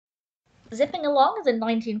Zipping Along is a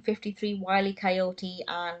 1953 Wile E. Coyote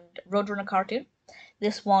and Roadrunner cartoon.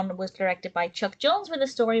 This one was directed by Chuck Jones with a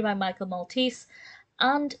story by Michael Maltese,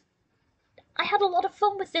 and I had a lot of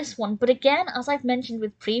fun with this one, but again, as I've mentioned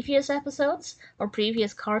with previous episodes or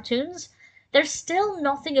previous cartoons, there's still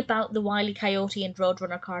nothing about the Wile E. Coyote and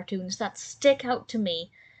Roadrunner cartoons that stick out to me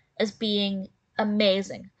as being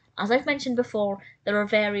amazing. As I've mentioned before, there are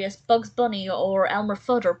various Bugs Bunny or Elmer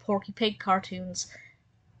Fudd or Porky Pig cartoons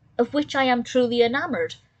of which I am truly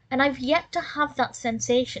enamoured, and I've yet to have that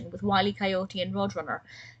sensation with Wile E. Coyote and Roadrunner.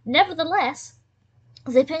 Nevertheless,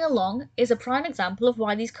 Zipping Along is a prime example of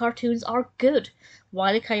why these cartoons are good.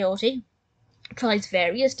 Wile E. Coyote tries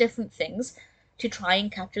various different things to try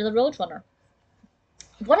and capture the Roadrunner.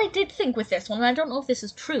 What I did think with this one, and I don't know if this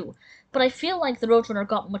is true, but I feel like the Roadrunner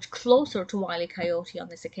got much closer to Wile E. Coyote on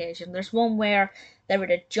this occasion. There's one where they're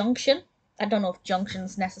at a junction. I don't know if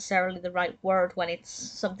junction's necessarily the right word when it's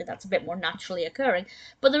something that's a bit more naturally occurring,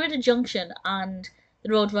 but they're at a junction and the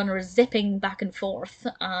Roadrunner is zipping back and forth,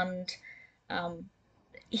 and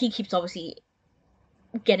he keeps obviously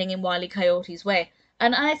getting in Wile E. Coyote's way.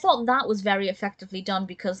 And I thought that was very effectively done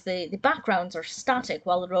because the backgrounds are static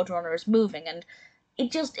while the Roadrunner is moving, and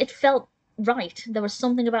it felt right. There was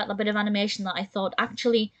something about that bit of animation that I thought,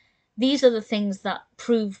 actually, these are the things that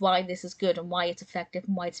prove why this is good and why it's effective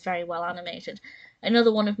and why it's very well animated.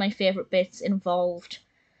 Another one of my favourite bits involved,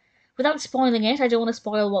 without spoiling it, I don't want to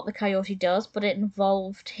spoil what the coyote does, but it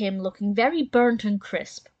involved him looking very burnt and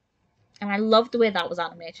crisp. And I loved the way that was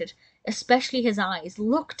animated, especially his eyes.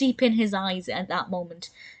 Look deep in his eyes at that moment.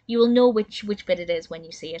 You will know which bit it is when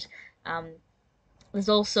you see it. There's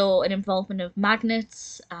also an involvement of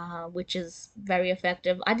magnets, which is very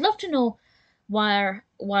effective. I'd love to know where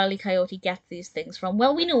Wile E. Coyote gets these things from.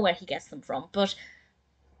 Well, we know where he gets them from, but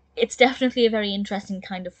it's definitely a very interesting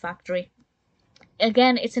kind of factory.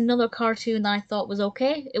 Again, it's another cartoon that I thought was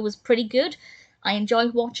okay. It was pretty good. I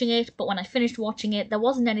enjoyed watching it, but when I finished watching it, there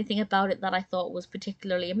wasn't anything about it that I thought was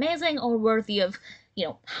particularly amazing or worthy of,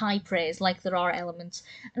 high praise like there are elements.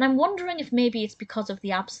 And I'm wondering if maybe it's because of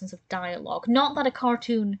the absence of dialogue. Not that a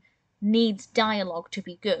cartoon needs dialogue to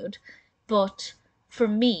be good, but for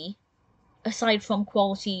me, aside from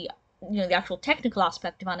quality, the actual technical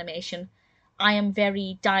aspect of animation, I am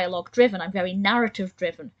very dialogue driven, I'm very narrative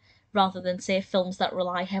driven, rather than, say, films that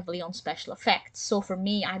rely heavily on special effects. So for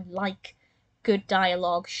me, I like good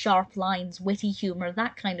dialogue, sharp lines, witty humour,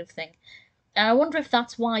 that kind of thing. And I wonder if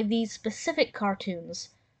that's why these specific cartoons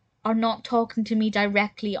are not talking to me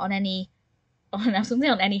directly on any, on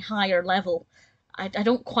any higher level. I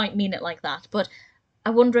don't quite mean it like that, but I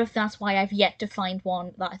wonder if that's why I've yet to find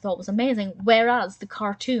one that I thought was amazing. Whereas the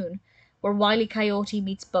cartoon where Wile E. Coyote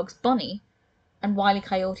meets Bugs Bunny, and Wile E.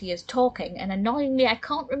 Coyote is talking, and annoyingly I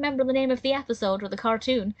can't remember the name of the episode or the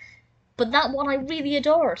cartoon, but that one I really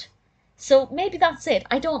adored. So maybe that's it,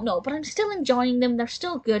 I don't know, but I'm still enjoying them, they're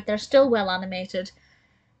still good, they're still well animated.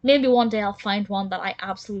 Maybe one day I'll find one that I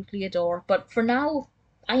absolutely adore, but for now,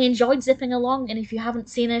 I enjoyed Zipping Along, and if you haven't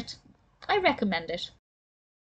seen it, I recommend it.